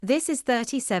This is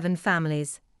 37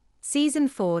 Families, Season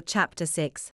 4, Chapter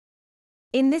 6.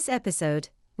 In this episode,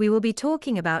 we will be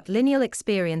talking about lineal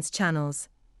experience channels,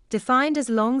 defined as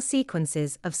long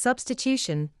sequences of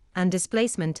substitution and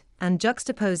displacement, and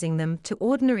juxtaposing them to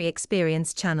ordinary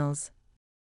experience channels.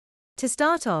 To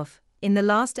start off, in the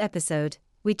last episode,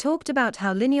 we talked about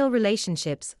how lineal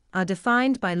relationships are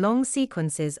defined by long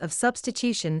sequences of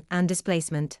substitution and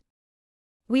displacement.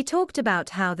 We talked about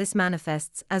how this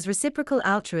manifests as reciprocal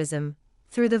altruism,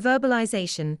 through the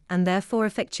verbalization and therefore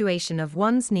effectuation of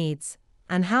one's needs,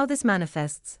 and how this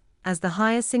manifests as the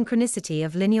higher synchronicity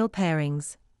of lineal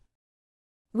pairings.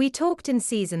 We talked in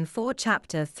Season 4,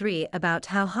 Chapter 3 about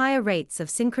how higher rates of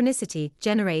synchronicity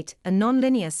generate a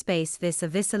nonlinear space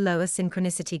vis-a-vis a lower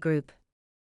synchronicity group.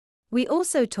 We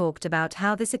also talked about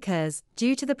how this occurs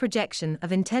due to the projection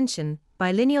of intention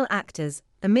by lineal actors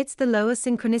amidst the lower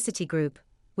synchronicity group,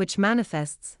 which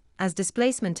manifests as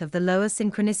displacement of the lower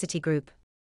synchronicity group.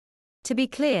 To be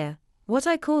clear, what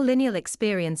I call lineal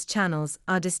experience channels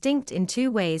are distinct in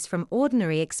two ways from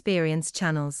ordinary experience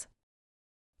channels.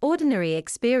 Ordinary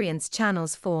experience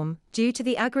channels form due to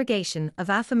the aggregation of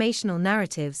affirmational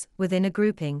narratives within a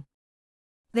grouping.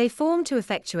 They form to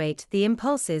effectuate the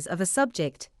impulses of a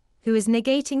subject, who is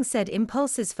negating said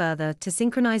impulses further to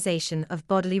synchronization of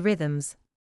bodily rhythms.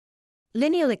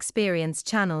 Lineal experience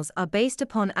channels are based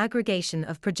upon aggregation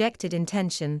of projected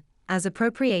intention as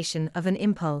appropriation of an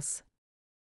impulse.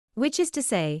 Which is to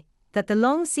say, that the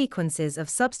long sequences of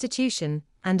substitution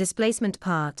and displacement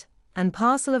part and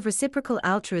parcel of reciprocal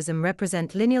altruism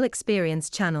represent lineal experience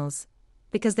channels,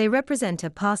 because they represent a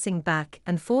passing back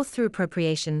and forth through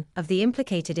appropriation of the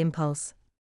implicated impulse.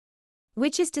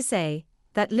 Which is to say,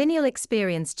 that lineal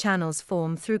experience channels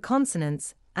form through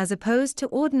consonance, as opposed to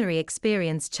ordinary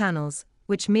experience channels,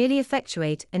 which merely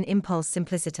effectuate an impulse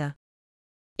simpliciter.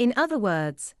 In other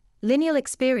words, lineal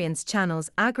experience channels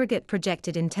aggregate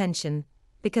projected intention,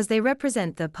 because they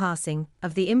represent the passing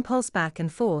of the impulse back and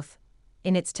forth,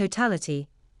 in its totality,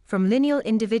 from lineal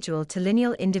individual to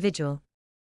lineal individual.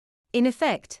 In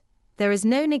effect, there is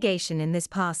no negation in this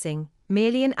passing,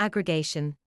 merely an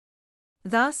aggregation.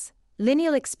 Thus,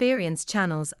 lineal experience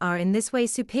channels are in this way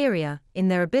superior in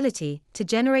their ability to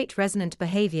generate resonant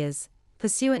behaviors,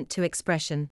 pursuant to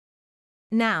expression.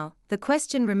 Now, the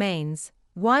question remains,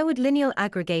 why would lineal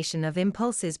aggregation of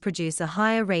impulses produce a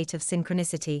higher rate of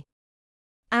synchronicity?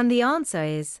 And the answer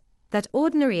is that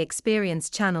ordinary experience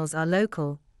channels are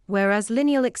local, whereas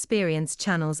lineal experience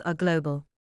channels are global.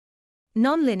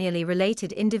 Non-linearly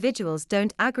related individuals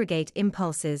don't aggregate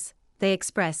impulses, they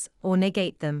express or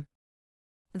negate them.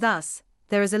 Thus,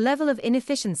 there is a level of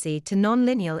inefficiency to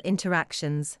non-lineal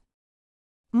interactions.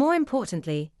 More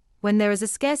importantly, when there is a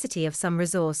scarcity of some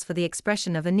resource for the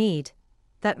expression of a need,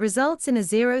 that results in a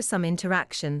zero-sum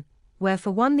interaction, where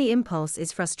for one the impulse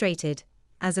is frustrated,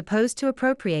 as opposed to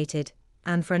appropriated,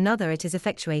 and for another it is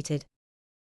effectuated.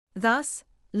 Thus,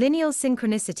 lineal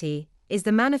synchronicity is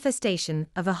the manifestation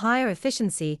of a higher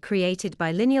efficiency created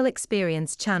by lineal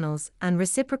experience channels and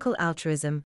reciprocal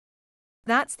altruism.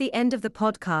 That's the end of the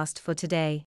podcast for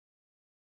today.